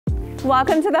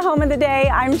Welcome to the home of the day.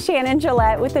 I'm Shannon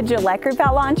Gillette with the Gillette Group at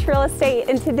Launch Real Estate,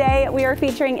 and today we are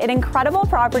featuring an incredible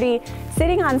property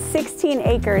sitting on 16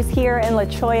 acres here in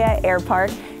Cholla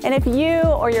Airpark. And if you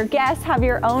or your guests have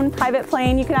your own private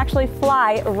plane, you can actually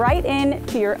fly right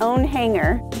into your own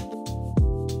hangar.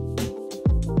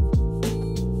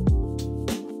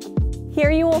 Here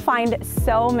you will find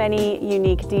so many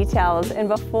unique details, and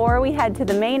before we head to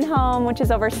the main home, which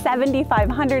is over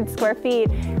 7,500 square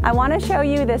feet, I want to show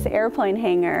you this airplane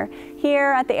hangar.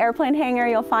 Here at the airplane hangar,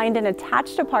 you'll find an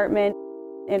attached apartment,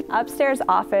 an upstairs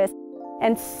office,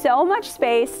 and so much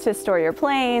space to store your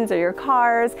planes or your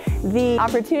cars. The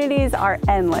opportunities are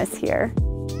endless here.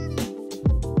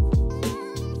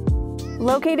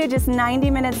 Located just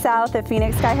 90 minutes south of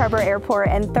Phoenix Sky Harbor Airport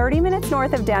and 30 minutes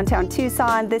north of downtown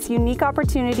Tucson, this unique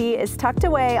opportunity is tucked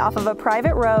away off of a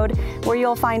private road where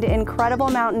you'll find incredible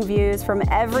mountain views from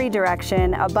every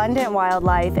direction, abundant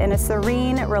wildlife, and a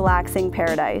serene, relaxing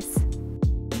paradise.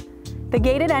 The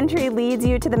gated entry leads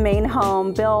you to the main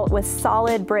home, built with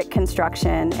solid brick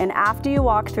construction, and after you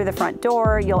walk through the front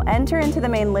door, you'll enter into the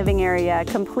main living area,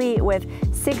 complete with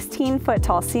 16-foot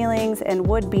tall ceilings and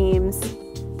wood beams.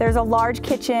 There's a large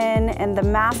kitchen, and the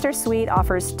master suite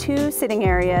offers 2 sitting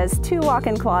areas, 2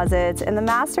 walk-in closets, and the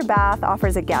master bath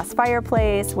offers a gas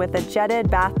fireplace with a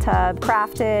jetted bathtub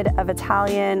crafted of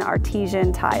Italian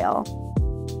artisan tile.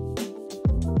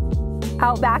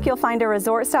 Outback, you'll find a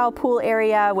resort-style pool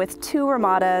area with 2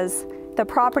 ramadas. The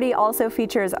property also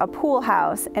features a pool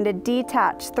house and a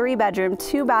detached 3-bedroom,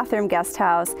 2-bathroom guest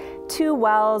house, 2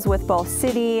 wells with both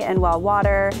city and well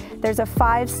water. There's a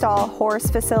 5-stall horse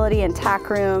facility and tack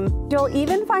room. You'll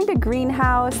even find a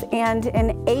greenhouse, and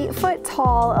an 8-foot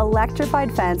tall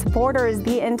electrified fence borders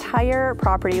the entire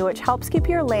property, which helps keep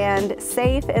your land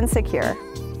safe and secure.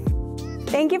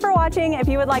 Thank you for watching. If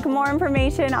you would like more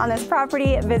information on this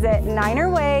property, visit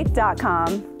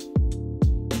ninerway.com.